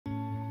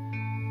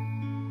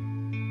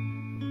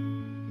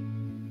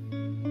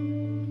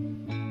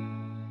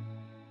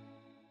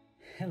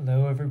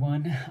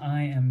everyone,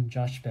 I am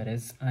Josh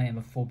Perez. I am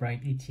a Fulbright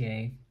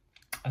ETA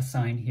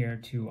assigned here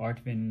to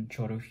Artvin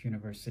Choruh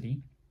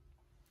University,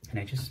 and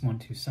I just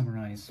want to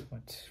summarize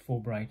what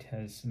Fulbright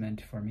has meant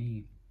for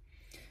me.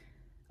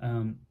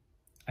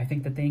 I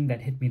think the thing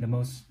that hit me the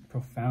most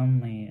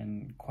profoundly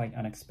and quite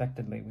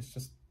unexpectedly was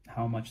just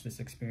how much this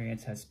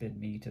experience has been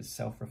me to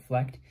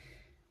self-reflect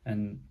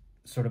and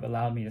sort of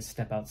allowed me to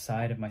step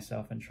outside of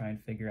myself and try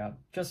and figure out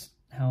just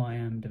how I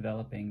am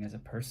developing as a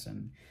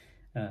person,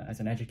 as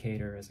an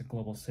educator, as a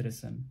global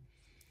citizen.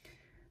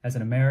 As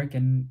an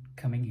American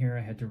coming here,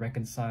 I had to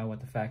reconcile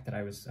with the fact that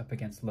I was up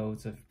against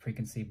loads of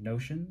preconceived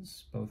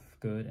notions, both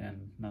good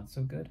and not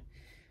so good,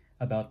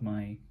 about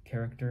my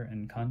character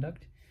and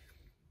conduct.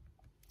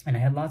 And I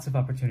had lots of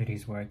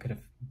opportunities where I could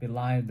have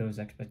belied those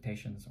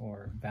expectations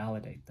or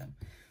validate them.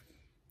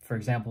 For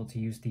example, to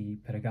use the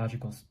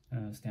pedagogical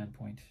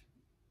standpoint,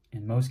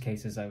 in most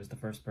cases, I was the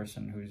first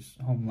person whose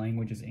home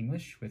language is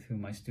English with whom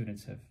my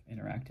students have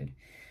interacted,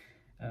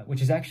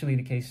 which is actually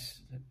the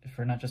case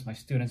for not just my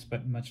students,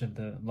 but much of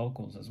the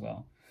locals as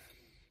well.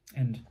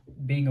 And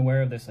being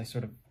aware of this, I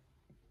sort of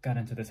got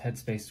into this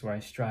headspace where I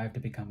strive to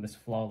become this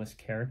flawless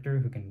character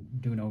who can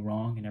do no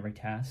wrong in every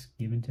task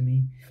given to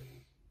me.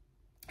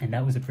 And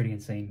that was a pretty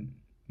insane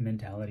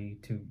mentality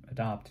to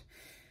adopt.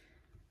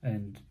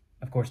 And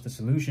of course, the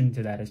solution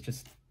to that is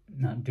just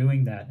not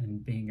doing that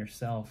and being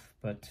yourself,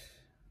 but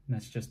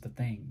that's just the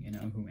thing, you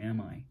know, who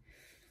am I?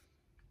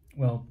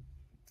 Well,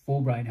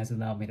 Fulbright has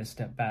allowed me to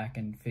step back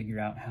and figure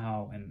out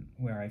how and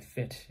where I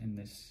fit in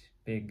this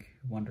big,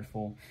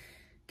 wonderful,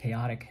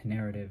 chaotic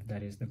narrative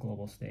that is the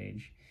global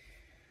stage.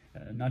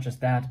 Not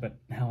just that, but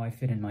how I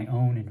fit in my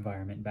own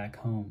environment back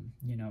home.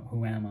 You know,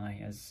 who am I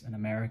as an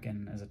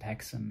American, as a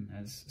Texan,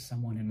 as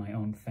someone in my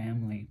own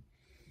family?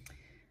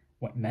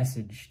 What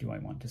message do I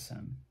want to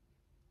send?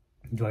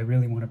 Do I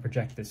really want to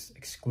project this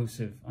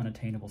exclusive,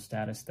 unattainable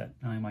status that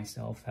I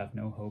myself have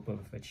no hope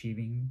of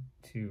achieving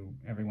to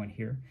everyone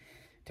here,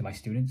 to my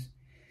students?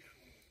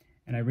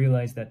 And I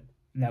realized that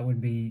that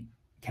would be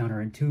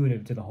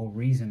counterintuitive to the whole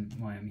reason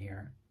why I'm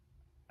here.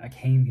 I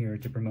came here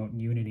to promote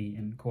unity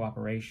and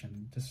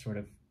cooperation, to sort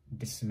of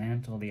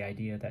dismantle the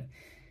idea that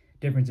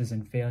differences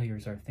and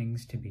failures are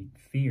things to be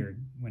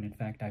feared, when in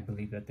fact I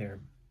believe that they're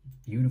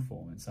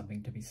beautiful and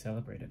something to be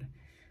celebrated.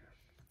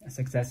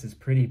 Success is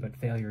pretty, but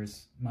failure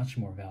is much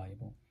more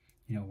valuable.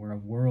 You know, we're a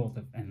world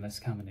of endless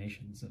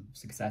combinations of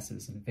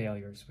successes and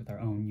failures with our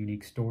own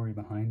unique story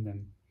behind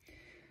them.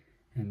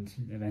 And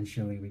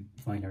eventually we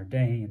find our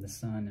day in the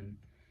sun and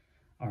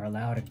are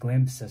allowed a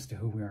glimpse as to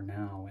who we are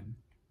now and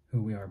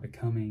who we are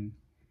becoming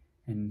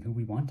and who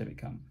we want to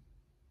become.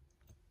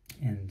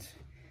 And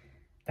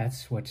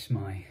that's what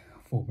my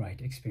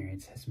Fulbright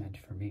experience has meant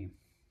for me.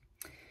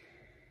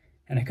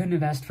 And I couldn't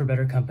have asked for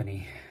better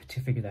company to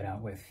figure that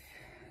out with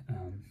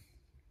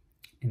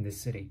in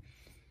this city.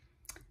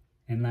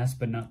 And last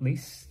but not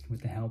least,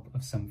 with the help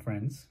of some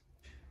friends.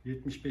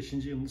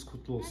 75. yılınız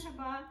kutlu olsun.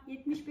 Merhaba,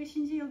 75.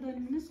 yıl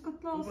dönümünüz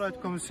kutlu olsun.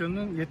 Fulbright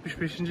Komisyonu'nun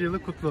 75.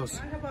 yılı kutlu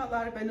olsun.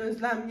 Merhabalar, ben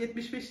Özlem.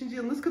 75.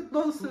 yılınız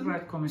kutlu olsun.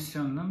 Fulbright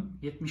Komisyonu'nun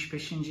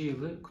 75.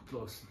 yılı kutlu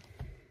olsun.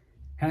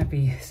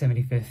 Happy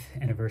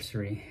 75th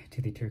anniversary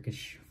to the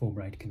Turkish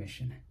Fulbright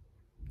Commission.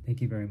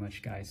 Thank you very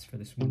much, guys, for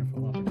this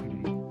wonderful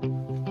opportunity.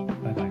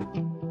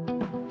 Bye-bye.